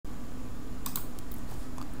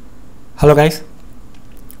Hello guys,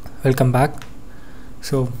 welcome back.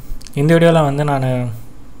 So இந்த வீடியோவில் வந்து நான்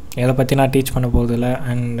எதை பற்றி நான் டீச் பண்ண போகிறதில்ல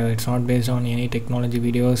and it's not based on any technology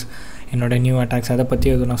videos என்னோட நியூ அட்டாக்ஸ் அதை பற்றி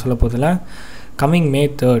எதுவும் நான் சொல்ல போகிறதில்ல. கம்மிங் May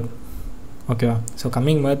 3rd ஓகேவா. ஸோ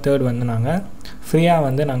கம்மிங் May 3rd வந்து நாங்கள் ஃப்ரீயாக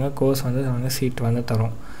வந்து நாங்கள் கோர்ஸ் வந்து நாங்கள் சீட் வந்து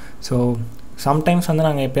தரோம். ஸோ சம்டைம்ஸ் வந்து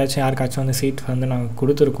நாங்கள் எப்போயாச்சும் யாருக்காச்சும் வந்து சீட் வந்து நாங்கள்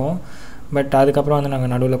கொடுத்துருக்கோம். பட் அதுக்கப்புறம் வந்து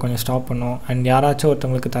நாங்கள் நடுவில் கொஞ்சம் ஸ்டாப் பண்ணோம் அண்ட் யாராச்சும்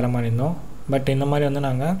ஒருத்தவங்களுக்கு தர மாதிரி இருந்தோம். பட் இந்த மாதிரி வந்து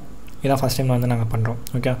நாங்கள் இதான் ஃபஸ்ட் டைம் வந்து நாங்கள் பண்ணுறோம்.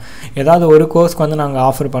 ஓகே, ஏதாவது ஒரு கோர்ஸ்க்கு வந்து நாங்கள்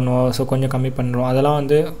ஆஃபர் பண்ணுவோம். ஸோ கொஞ்சம் கம்மி பண்ணுறோம். அதெல்லாம்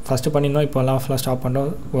வந்து ஃபஸ்ட்டு பண்ணியிருந்தோம், இப்போல்லாம் ஃபுல்லாக ஸ்டாப் பண்ணுறோம்.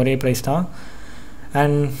 ஒரே ப்ரைஸ் தான்.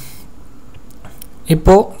 அண்ட்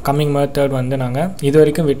இப்போது கம்மிங் May 3rd வந்து நாங்கள் இது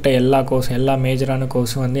வரைக்கும் விட்ட எல்லா கோர்ஸும் எல்லா மேஜரான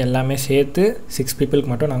கோர்ஸும் வந்து எல்லாமே சேர்த்து 6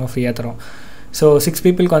 பீப்புளுக்கு மட்டும் நாங்கள் ஃப்ரீயாக தரோம். ஸோ 6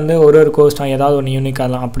 பீப்புளுக்கு வந்து ஒரு கோர்ஸ் தான் ஏதாவது ஒன்று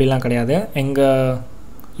யூனிக்காகலாம் அப்படிலாம் கிடையாது. எங்கள்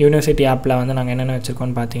யூனிவர்சிட்டி ஆப்பில் வந்து நாங்கள் என்னென்ன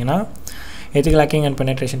வச்சுருக்கோம்னு பார்த்தீங்கன்னா ethical hacking and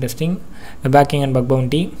penetration testing, web hacking and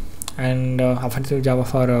Bugbounty, and offensive Java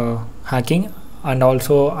for hacking, and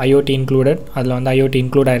also IoT included. அதில் வந்து IoT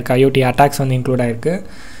include ஆயிருக்கு, IoT attacks வந்து include ஆயிருக்கு.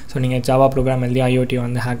 ஸோ நீங்கள் ஜாவா ப்ரோக்ராம் எழுதி IoT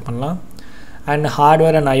வந்து ஹேக் பண்ணலாம். And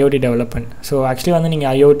hardware and IoT development. So actually வந்து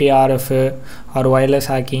நீங்கள் IoT RF R wireless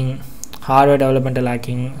hacking, hardware developmental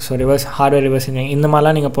hacking, so hardware reverse engineering இந்த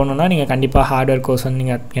மாதிரிலாம் நீங்கள் போகணுன்னா நீங்கள் கண்டிப்பாக ஹார்ட்வேர் கோர்ஸ் வந்து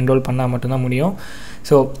நீங்கள் என்ரோல் பண்ணால் மட்டும்தான் முடியும்.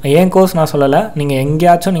 ஸோ ஏன் கோர்ஸ் நான் சொல்லலை, நீங்கள்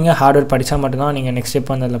எங்கேயாச்சும் நீங்கள் ஹார்ட்வேர் படித்தா மட்டும்தான் நீங்கள் நெக்ஸ்ட்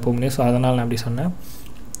ஸ்டெப் வந்து அதில் போக முடியும். ஸோ அதனால் நான் அப்படி சொன்னேன்.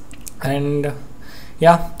 அண்ட்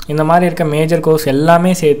இந்த மாதிரி இருக்க மேஜர் கோர்ஸ்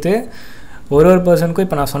எல்லாமே சேர்த்து ஒரு பர்சனுக்கும்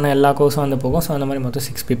இப்போ நான் சொன்ன எல்லா கோர்ஸும் வந்து போகும். ஸோ அந்த மாதிரி மொத்தம்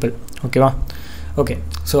 6 பீப்புள். ஓகேவா. ஓகே,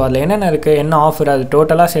 ஸோ அதில் என்னென்ன இருக்குது, என்ன ஆஃபர், அது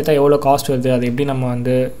டோட்டலாக சேர்த்தா எவ்வளோ காஸ்ட் வருது, அது எப்படி நம்ம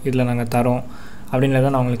வந்து இதில் நாங்கள் தரோம் அப்படின்றத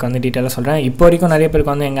நான் உங்களுக்கு வந்து டீட்டெயிலாக சொல்கிறேன். இப்போ வரைக்கும் நிறைய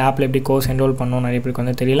பேருக்கு வந்து எங்கள் ஆப்பில் எப்படி கோர்ஸ் என்ரோல் பண்ணணும் நிறைய பேருக்கு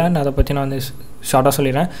வந்து தெரியல. அண்ட் அதை பற்றி நான் வந்து ஷார்ட்டாக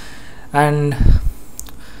சொல்லிடுறேன். அண்ட்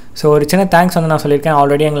ஸோ ஒரு சின்ன தேங்க்ஸ் வந்து நான் சொல்லியிருக்கேன்.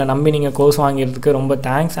 ஆல்ரெடி எங்களை நம்பி நீங்கள் கோர்ஸ் வாங்கிறதுக்கு ரொம்ப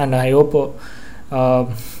தேங்க்ஸ். அண்ட் ஐ ஹோப்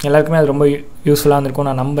எல்லாருக்குமே அது ரொம்ப யூஸ்ஃபுல்லாக இருந்திருக்கும்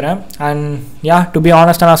நான் நம்புகிறேன். அண்ட் டு பி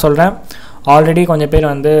ஆனஸ்ட்டாக நான் சொல்கிறேன், ஆல்ரெடி கொஞ்சம்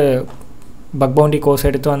பேர் வந்து பக்பவுண்டி கோர்ஸ்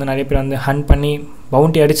எடுத்து வந்து நிறைய பேர் வந்து ஹண்ட் பண்ணி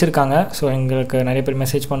பவுண்டி அடிச்சிருக்காங்க. ஸோ எங்களுக்கு நிறைய பேர்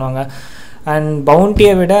மெசேஜ் பண்ணுவாங்க. அண்ட்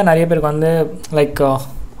பவுண்டியை விட நிறைய பேருக்கு வந்து லைக்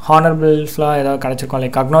ஹானரபிள்ஸ்லாம் ஏதாவது கிடச்சிருக்கோம்,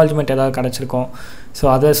 லைக் அக்னாலஜ்மெண்ட் ஏதாவது கிடச்சிருக்கோம். ஸோ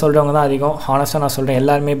அதை சொல்கிறவங்க தான் அதிகம். ஹானஸ்ட்டாக நான் சொல்கிறேன்,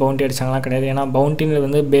 எல்லாருமே பவுண்டி அடித்தாங்கலாம் கிடையாது. ஏன்னா பவுண்டின்றது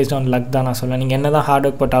வந்து பேஸ்ட் ஆன் லக் தான் நான் சொல்லுவேன். நீங்கள் என்ன தான் ஹார்ட்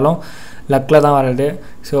ஒர்க் போட்டாலும் லக்கில் தான் வருது.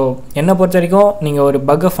 ஸோ என்னை பொறுத்த வரைக்கும் நீங்கள் ஒரு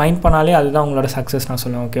பக்கை ஃபைண்ட் பண்ணாலே அதுதான் உங்களோட சக்ஸஸ் நான்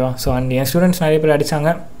சொல்லுவேன். ஓகேவா. ஸோ அண்ட் என் ஸ்டூடெண்ட்ஸ் நிறைய பேர்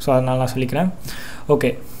அடித்தாங்க. ஸோ அதனால நான் சொல்லிக்கிறேன்.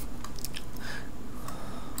 ஓகே,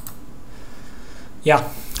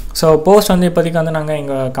 ஸோ போஸ்ட் வந்து இப்போதைக்கு வந்து நாங்கள்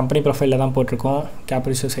எங்கள் கம்பெனி ப்ரொஃபைலில் தான் போட்டிருக்கோம்.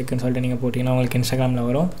 கேப்ரிசோ சைக்குன்னு சொல்லிட்டு நீங்கள் போட்டிங்கன்னா உங்களுக்கு இன்ஸ்டாகிராமில்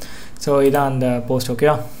வரும். ஸோ இதான் அந்த போஸ்ட்.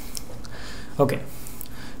 ஓகேவா. ஓகே,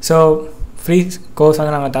 ஸோ ஃப்ரீ கோர்ஸ்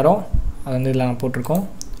வந்து நாங்கள் தரோம். அது வந்து இதில் நாங்கள் போட்டிருக்கோம்.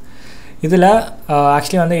 இதில்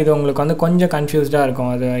ஆக்சுவலி வந்து இது உங்களுக்கு வந்து கொஞ்சம் கன்ஃபியூஸ்டாக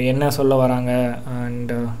இருக்கும். அது என்ன சொல்ல வராங்க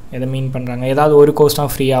அண்டு எதை மீன் பண்ணுறாங்க. ஏதாவது ஒரு கோர்ஸ்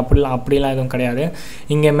தான் ஃப்ரீ அப்படிலாம் எதுவும் கிடையாது.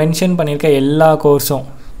 இங்கே மென்ஷன் பண்ணியிருக்க எல்லா கோர்ஸும்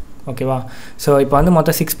ஓகேவா. ஸோ இப்போ வந்து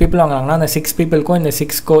மொத்தம் 6 பீப்புள் வாங்குறாங்கன்னா அந்த 6 பீப்புளுக்கும் இந்த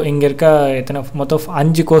 6 இங்கே இருக்க மொத்தம்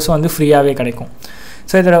 5 கோர்ஸும் வந்து ஃப்ரீயாகவே கிடைக்கும்.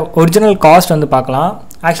 ஸோ இதில் ஒரிஜினல் காஸ்ட் வந்து பார்க்கலாம்.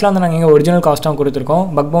 ஆக்சுவலாக வந்து நாங்கள் இங்கே ஒரிஜினல் காஸ்ட்டாக கொடுத்துருக்கோம்.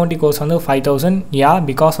 பக்பவுண்டி கோர்ஸ் வந்து 5000.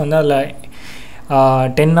 பிகாஸ் வந்து அதில்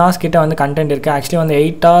 10 hours கிட்ட வந்து கண்டென்ட் இருக்குது. ஆக்சுவலி வந்து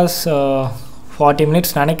 8 hours 40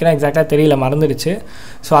 minutes நினைக்கிறேன், எக்ஸாக்டாக தெரியல, மறந்துடுச்சு.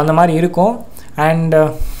 ஸோ அந்த மாதிரி இருக்கும். அண்ட்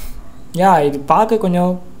இது பார்க்க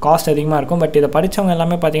கொஞ்சம் காஸ்ட் அதிகமாக இருக்கும். பட் இதை படித்தவங்க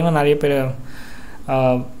எல்லாமே பார்த்திங்கன்னா நிறைய பேர்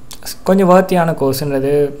கொஞ்சம் வர்த்தியான கோர்ஸுன்றது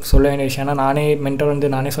சொல்ல வேண்டிய விஷயம். ஏன்னா நானே மென்டர் வந்து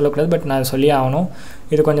நானே சொல்லக்கூடாது, பட் நான் சொல்லியே ஆகணும்.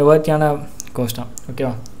 இது கொஞ்சம் வர்த்தியான கோர்ஸ் தான்.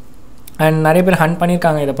 ஓகேவா. அண்ட் நிறைய பேர் ஹண்ட்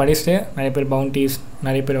பண்ணியிருக்காங்க இதை படிச்சுட்டு, நிறைய பேர் பவுண்டீஸ்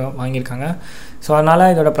நிறைய பேர் வாங்கியிருக்காங்க. ஸோ அதனால்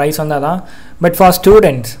இதோட ப்ரைஸ் வந்து அதான். பட் ஃபார்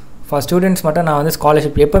ஸ்டூடெண்ட்ஸ் மட்டும் நான் வந்து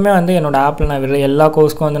ஸ்காலர்ஷிப் எப்போவுமே வந்து என்னோடய ஆப்பில் நான் எல்லா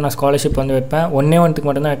கோர்ஸ்க்கும் வந்து நான் ஸ்காலர்ஷிப் வந்து வைப்பேன். ஒன்றுக்கு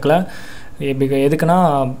மட்டும்தான் வைக்கல. எதுக்குன்னா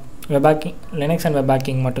web hacking, Linux and web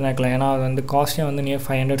hacking மட்டும் தான் வைக்கலாம். ஏன்னா அது வந்து காஸ்ட்டே வந்து நியர்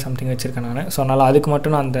 500 சம்திங் வச்சுருக்கேன் நான். ஸோ அதனால் அதுக்கு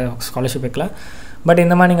மட்டும் நான் அந்த ஸ்காலர்ஷிப் வைக்கல. பட்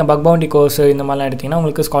இந்த மாதிரி நீங்கள் பக்பவுண்டி கோர்ஸ் இந்த மாதிரிலாம் எடுத்திங்கன்னா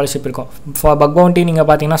உங்களுக்கு ஸ்காலர்ஷிப் இருக்கும். ஃபார் பக்பவுண்டி நீங்கள்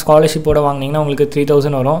பார்த்தீங்கன்னா ஸ்காலர்ஷிப்போடு வாங்கினீங்கன்னா உங்களுக்கு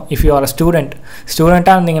 3000 வரும். இஃப் யூ ஆர்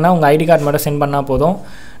ஸ்டூடெண்ட்டாக இருந்தீங்கன்னா உங்கள் ஐடி கார்டு மட்டும் சென்ட் பண்ணால் போதும்.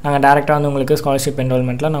 நாங்கள் டேரெக்டாக வந்து உங்களுக்கு ஸ்காலர்ஷிப்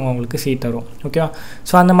என்ரோல்மெண்ட்டில் நாங்கள் உங்களுக்கு சீட் தருவோம். ஓகேவா.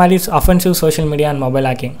 ஸோ அந்த மாதிரி offensive social media and mobile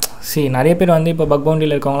hacking. நிறைய பேர் வந்து இப்போ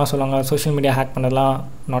பக்பவுண்டியில் இருக்கவங்களாம் சொல்லுவாங்க சோஷியல் மீடியா ஹேக் பண்ணலாம்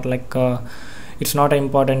not like it's not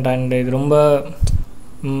important and இது ரொம்ப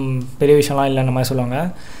பெரிய விஷயம்லாம் இல்லைன்ற மாதிரி சொல்லுவாங்க.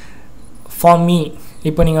 ஃபார் மீ,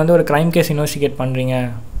 இப்போ நீங்கள் வந்து ஒரு க்ரைம் கேஸ் இன்வெஸ்டிகேட் பண்ணுறீங்க,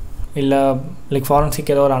 இல்லை லைக் ஃபாரன்சிக்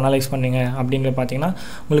ஏதோ ஒரு அனலைஸ் பண்ணுறீங்க அப்படின்றது பார்த்தீங்கன்னா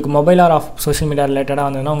உங்களுக்கு மொபைல் ஆர் சோஷியல் மீடியா ரிலேட்டடாக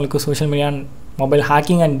வந்ததுன்னா உங்களுக்கு social media mobile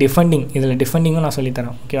hacking and defending, இதில் டிஃபெண்டிங்கும் நான்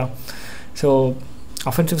சொல்லித்தரேன். ஓகேவா. ஸோ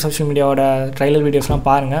அஃபென்சிவ் சோஷியல் மீடியாவோட ட்ரைலர் வீடியோஸ்லாம்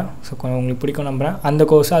பாருங்கள். ஸோ உங்களுக்கு பிடிக்கும் நம்புகிறேன். அந்த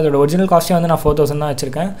கோர்ஸ் அதோட ஒரிஜினல் காஸ்ட்டே வந்து நான் 4000 தான்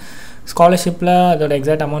வச்சுருக்கேன். ஸ்காலர்ஷிப்பில் அதோட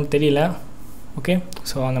எக்ஸாக்ட் அமௌண்ட் தெரியல. ஓகே.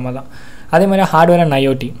 ஸோ அந்த மாதிரி தான். அதே மாதிரி ஹார்ட்வேர் அண்ட்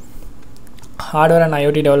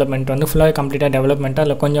IoT டெவலப்மெண்ட் வந்து ஃபுல்லாக கம்ப்ளீட்டாக டெவலப்மெண்ட்டாக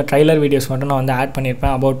இல்லை கொஞ்சம் ட்ரைலர் வீடியோஸ் மட்டும் நான் வந்து ஆட்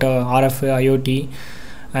பண்ணியிருப்பேன் about RF IoT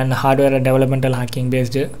and hardware developmental hacking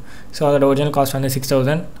based. So அதோட ஒரிஜினல் காஸ்ட் வந்து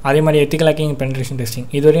 6000. அதே மாதிரி எத்திக்கல் ஹேக்கிங் பெனிட்ரேஷன் டெஸ்டிங்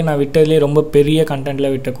இதுவரையும் நான் விட்டதுலேயே ரொம்ப பெரிய கண்டென்ட்டில்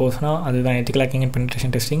விட்ட கோர்ஸ்னால் அதுதான் ethical hacking and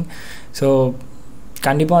penetration testing. So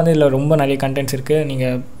கண்டிப்பாக வந்து இதில் ரொம்ப நிறைய கண்டென்ட்ஸ் இருக்குது.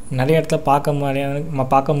 நீங்கள் நிறைய இடத்துல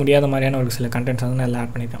பார்க்க முடியாத மாதிரியான ஒரு சில கண்டென்ட்ஸ் வந்து நான்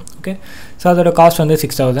ஆட் பண்ணியிருக்கேன். ஓகே. ஸோ அதோட காஸ்ட் வந்து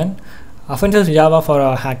 6000. Offences Java for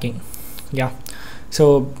hacking. So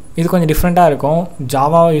இது கொஞ்சம் டிஃப்ரெண்ட்டாக இருக்கும்.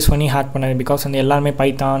 ஜாவாவை யூஸ் பண்ணி ஹேக் பண்ணது பிகாஸ் வந்து எல்லாருமே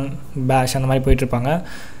பைத்தான் பேஷ் அந்த மாதிரி போயிட்டுருப்பாங்க.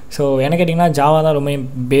 ஸோ என்ன கேட்டிங்கன்னா ஜாவா தான் ரொம்ப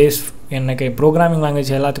பேஸ். எனக்கு ப்ரோக்ராமிங்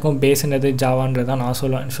லாங்குவேஜ் எல்லாத்துக்கும் பேஸ்ன்றது ஜாவான்றது தான் நான்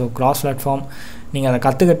சொல்லுவேன். ஸோ கிராஸ் பிளாட்ஃபார்ம் நீங்கள் அதை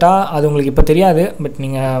கற்றுக்கிட்டால் அது உங்களுக்கு இப்போ தெரியாது. பட்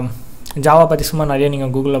நீங்கள் ஜாவா பற்றி சும்மா நிறைய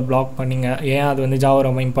நீங்கள் கூகுளில் ப்ளாக் பண்ணிங்க. ஏன் அது வந்து ஜாவா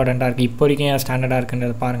ரொம்ப இம்பார்ட்டண்ட்டாக இருக்குது, இப்போ வரைக்கும் ஏன் ஸ்டாண்டர்டாக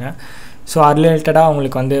இருக்குன்றதை பாருங்கள். ஸோ அது ரிலேட்டடாக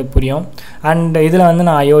உங்களுக்கு வந்து புரியும். அண்ட் இதில் வந்து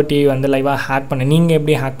நான் IoT வந்து லைவாக ஹேக் பண்ணேன். நீங்கள்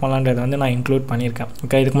எப்படி ஹேக் பண்ணலான்றதை வந்து நான் இன்க்ளூட் பண்ணியிருக்கேன்.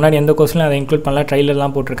 ஓகே. இதுக்கு முன்னாடி எந்த கோர்ஸ்லையும் அதை இன்க்ளூட் பண்ணல,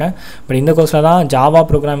 ட்ரைலர்லாம் போட்டிருக்கேன். பட் இந்த கோர்ஸில் தான் ஜாவா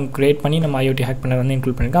ப்ரோக்ராம் க்ரியேட் பண்ணி நம்ம IoT ஹேக் பண்ண வந்து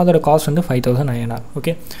இன்க்ளூட் பண்ணியிருக்கேன். அதோட காஸ்ட் வந்து 5000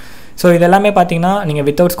 ஓகே. ஸோ இது எல்லாமே பார்த்தீங்கன்னா நீங்கள்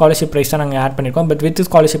வித்தவுட் ஸ்காலர்ஷிப் ப்ரைஸ் தான் நாங்கள் ஆட் பண்ணியிருக்கோம். பட் வித்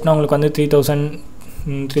ஸ்காலர்ஷிப்னா உங்களுக்கு வந்து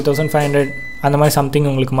 3500 அந்த மாதிரி சம்திங்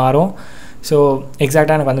உங்களுக்கு மாறும். ஸோ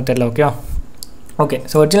எக்ஸாக்டாக எனக்கு வந்து தெரியல. ஓகே.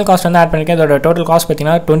 ஸோ ஒரிஜினல் காஸ்ட் வந்து ஆட் பண்ணியிருக்கேன். இதோட டோட்டல் காஸ்ட்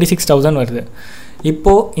பார்த்தீங்கன்னா 26000 வருது.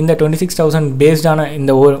 இப்போது இந்த 26000 பேஸ்டான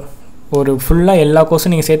இந்த ஒரு ஃபுல்லாக எல்லா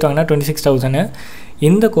கோர்ஸும் நீங்கள் சேர்த்து வாங்கினா 26000.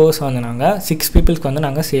 இந்த கோர்ஸ் வந்து நாங்கள் 6 பீப்புள்ஸ்க்கு வந்து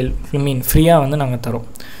நாங்கள் ஃப்ரீயாக வந்து நாங்கள் தரோம்.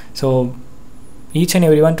 So each and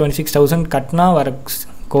every one 26000 கட்டினா வர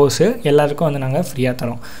கோர்ஸு எல்லாருக்கும் வந்து நாங்கள் ஃப்ரீயாக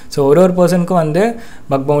தரோம். ஸோ ஒரு பர்சனுக்கும் வந்து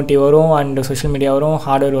பக்பவுண்டி வரும், அண்ட் சோஷியல் மீடியா வரும்,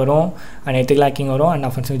 ஹார்ட்வேர் வரும், அண்ட் எத்திக்கல் ஹேக்கிங் வரும், அண்ட்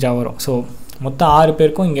அஃபென்சிவ் ஜாவா வரும். ஸோ மொத்தம் 6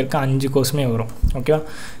 பேருக்கும் இங்கே இருக்க 5 கோர்ஸுமே வரும். ஓகேவா.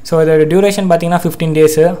 ஸோ இதோட டியூரேஷன் பார்த்தீங்கன்னா 15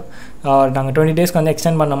 days. நாங்கள் 20 daysக்கு வந்து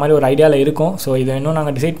எக்ஸ்டெண்ட் பண்ண மாதிரி ஒரு ஐடியாவில் இருக்கும். ஸோ இதை இன்னும்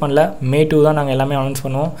நாங்கள் டிசைட் பண்ணல. May 2 தான் நாங்கள் எல்லாமே அனௌன்ஸ்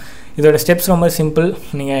பண்ணுவோம். இதோட ஸ்டெப்ஸ் ரொம்ப சிம்பிள்.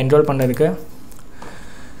 நீங்கள் என்ரோல் பண்ணுறதுக்கு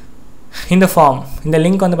இந்த ஃபார்ம், இந்த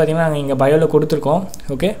லிங்க் வந்து பார்த்திங்கன்னா நாங்கள் இங்கே பயோவில் கொடுத்துருக்கோம்.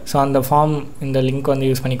 ஓகே. ஸோ அந்த ஃபார்ம், இந்த லிங்க் வந்து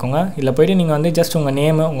யூஸ் பண்ணிக்கோங்க. இதில் போய்ட்டு நீங்கள் வந்து ஜஸ்ட் உங்கள்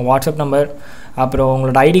நேமு, உங்கள் வாட்ஸ்அப் நம்பர், அப்புறம்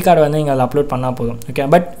உங்களோட ஐடி கார்டு வந்து நீங்கள் அதை அப்லோட் பண்ணால் போதும். Okay.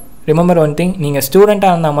 But remember one thing, நீங்கள்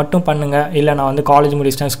ஸ்டூடெண்ட்டாக இருந்தால் மட்டும் பண்ணுங்கள். இல்லை நான் வந்து காலேஜ்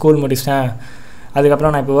முடிச்சிட்டேன், ஸ்கூல் முடிச்சிட்டேன்,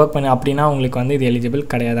 அதுக்கப்புறம் நான் இப்போ ஒர்க் பண்ணேன் அப்படின்னா உங்களுக்கு வந்து இது எலிஜிபிள்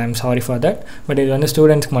கிடையாது. I am sorry for that. But இது வந்து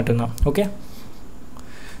ஸ்டூடெண்ட்ஸ்க்கு மட்டும்தான். ஓகே.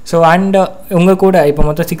 ஸோ அண்ட் உங்கள் கூட இப்போ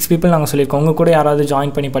மொத்தம் 6 people நாங்கள் சொல்லியிருக்கோம். உங்கள் கூட யாராவது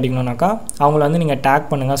ஜாயின் பண்ணி படிக்கணும்னாக்கா அவங்கள வந்து நீங்கள் டேக்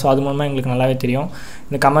பண்ணுங்கள். ஸோ அது மூலமாக எங்களுக்கு நல்லாவே தெரியும்.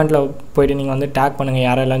 இந்த கமெண்ட்டில் போய்ட்டு நீங்கள் வந்து டேக் பண்ணுங்கள்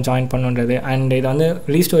யாரெல்லாம் ஜாயின் பண்ணுன்றது. அண்ட் இதை வந்து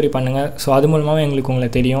ரீஸ்டோரி பண்ணுங்கள். ஸோ அது மூலமாக எங்களுக்கு உங்களை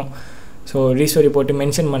தெரியும். ஸோ ரீஸ்டோரி போட்டு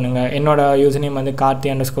மென்ஷன் பண்ணுங்கள். என்னோடய யூசர் நேம் வந்து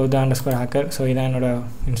Karthi_the_hacker. ஸோ இதான் என்னோடய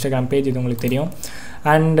இன்ஸ்டாகிராம் பேஜ், இது உங்களுக்கு தெரியும்.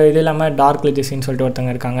 அண்ட் இது இல்லாமல் டார்க் லிஜிஸ்ன்னு சொல்லிட்டு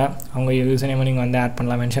ஒருத்தங்க இருக்காங்க. அவங்க யூசர் நேம் நீங்கள் வந்து ஆட்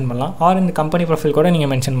பண்ணலாம், மென்ஷன் பண்ணலாம். ஆர் இந்த கம்பெனி ப்ரொஃபைல் கூட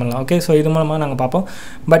நீங்கள் மென்ஷன் பண்ணலாம். ஓகே. ஸோ இது மூலமாக நாங்கள் பார்ப்போம்.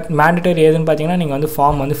 பட் மேண்டட்டரி எதுன்னு பார்த்தீங்கன்னா நீங்கள் வந்து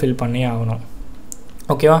ஃபார்ம் வந்து ஃபில் பண்ணி ஆகணும்.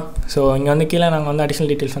 ஓகேவா. ஸோ இங்கே வந்து கீழே நாங்கள் வந்து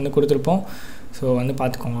அடிஷ்னல் டீட்டெயில்ஸ் வந்து கொடுத்துருப்போம். ஸோ வந்து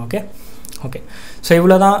பார்த்துக்கோங்க. ஓகே. ஸோ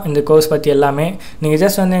இவ்வளோ தான் இந்த கோர்ஸ் பற்றி எல்லாமே. நீங்கள்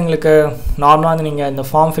ஜஸ்ட் வந்து எங்களுக்கு நார்மலாக வந்து நீங்கள் இந்த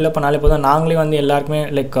ஃபார்ம் ஃபில்அப் பண்ணாலே போதும். நாங்களே வந்து எல்லாருக்குமே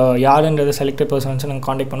லைக் யாருன்றது செலக்டட் பர்சன்ஸ் நாங்கள்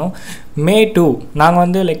காண்டாக்ட் பண்ணுவோம். May 2 நாங்கள்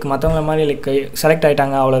வந்து லைக் மற்றவங்கள மாதிரி லைக் செலக்ட்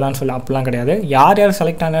ஆகிட்டாங்க அவ்வளோதான் சொல்லி அப்படிலாம் கிடையாது. யார்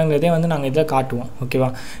செலக்ட் ஆனாங்கிறதே வந்து நாங்கள் இதில் காட்டுவோம். ஓகேவா.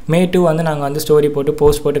 May 2 வந்து நாங்கள் வந்து ஸ்டோரி போட்டு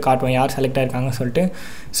போஸ்ட் போட்டு காட்டுவோம் யார் செலக்ட் ஆகிருக்காங்கன்னு சொல்லிட்டு.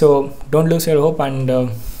 So don't lose your hope. And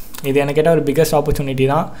இது எனக்கு கேட்டால் ஒரு பிக்கஸ்ட் ஆப்பர்ச்சுனிட்டி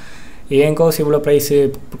தான். என் கோர்ஸ் இவ்வளோ ப்ரைஸு,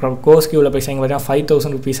 கோர்ஸ்க்கு இவ்வளோ ப்ரைஸ், எங்கள் பார்த்தீங்கன்னா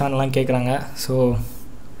 5000 rupees கேட்குறாங்க. ஸோ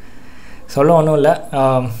சொல்ல ஒன்றும் இல்லை.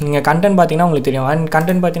 நீங்கள் கண்டென்ட் பார்த்தீங்கன்னா உங்களுக்கு தெரியும். அண்ட்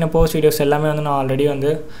கண்டென்ட் பார்த்தீங்கன்னா போஸ்ட் வீடியோஸ் எல்லாமே வந்து நான் ஆல்ரெடி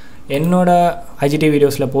வந்து என்னோடய IGT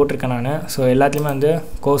வீடியோஸில் போட்டிருக்கேன் நான். ஸோ எல்லாத்துலேயுமே வந்து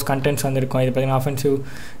கோர்ஸ் கண்டென்ட்ஸ் வந்து இருக்கும். இது பார்த்தீங்கன்னா offensive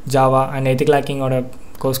Java and ethical ஹேக்கிங்கோட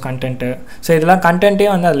course content. So இதெல்லாம் கண்டென்ட்டே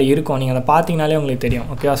வந்து அதில் இருக்கும். நீங்கள் அதை பார்த்தீங்கனாலே உங்களுக்கு தெரியும்.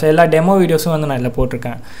 ஓகே. ஸோ எல்லா டெமோ வீடியோஸும் வந்து நான் இதில்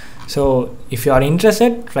போட்டிருக்கேன். So if you are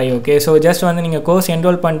interested try. Okay. So just வந்து நீங்கள் கோர்ஸ்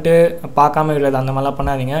என்ரோல் பண்ணிட்டு பார்க்காம விடுறது அந்த மாதிரிலாம்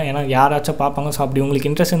பண்ணாதீங்க. ஏன்னா யாராச்சும் பார்ப்பாங்க. ஸோ அப்படி உங்களுக்கு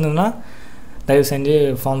இன்ட்ரெஸ்ட் இருந்ததுன்னா தயவு செஞ்சு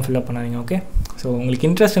ஃபார்ம் ஃபில்அப் பண்ணாதீங்க. ஓகே. ஸோ உங்களுக்கு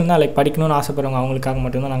இன்ட்ரெஸ்ட் இருந்தால் லைக் படிக்கணும்னு ஆசைப்படுறவங்க அவங்களுக்காக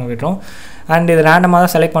மட்டும்தான் நாங்கள் விடுறோம். அண்ட் இது ரேண்டமாக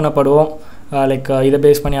தான் செலக்ட் பண்ணப்படுவோம். லைக் இதை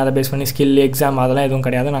பேஸ் பண்ணி அதை பேஸ் பண்ணி ஸ்கில் எக்ஸாம் அதெல்லாம் எதுவும்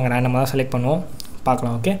கிடையாது. நாங்கள் ரேண்டமாக தான் செலக்ட் பண்ணுவோம்.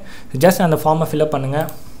 பார்க்கலாம். ஓகே. ஜஸ்ட் அந்த ஃபார்மை ஃபில்அப் பண்ணுங்கள்.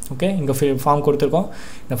 ஓகே. இங்கே ஃபார்ம் கொடுத்துருக்கோம்.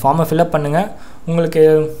 இந்த ஃபார்மை ஃபில்அப் பண்ணுங்கள். உங்களுக்கு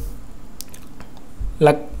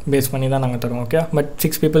லக் பேஸ் பண்ணி தான் நாங்கள் தருவோம். ஓகே. பட்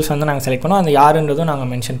 6 people வந்து நாங்கள் செலக்ட் பண்ணுவோம். அந்த யாருன்றதும் நாங்கள்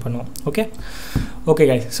மென்ஷன் பண்ணுவோம். Okay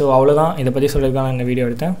guys. ஸோ அவ்வளோதான் இதை பற்றி சொல்கிறதுக்கு நான் இந்த வீடியோ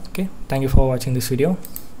எடுத்தேன். ஓகே. தேங்க்யூ ஃபார் வாட்சிங் திஸ் வீடியோ.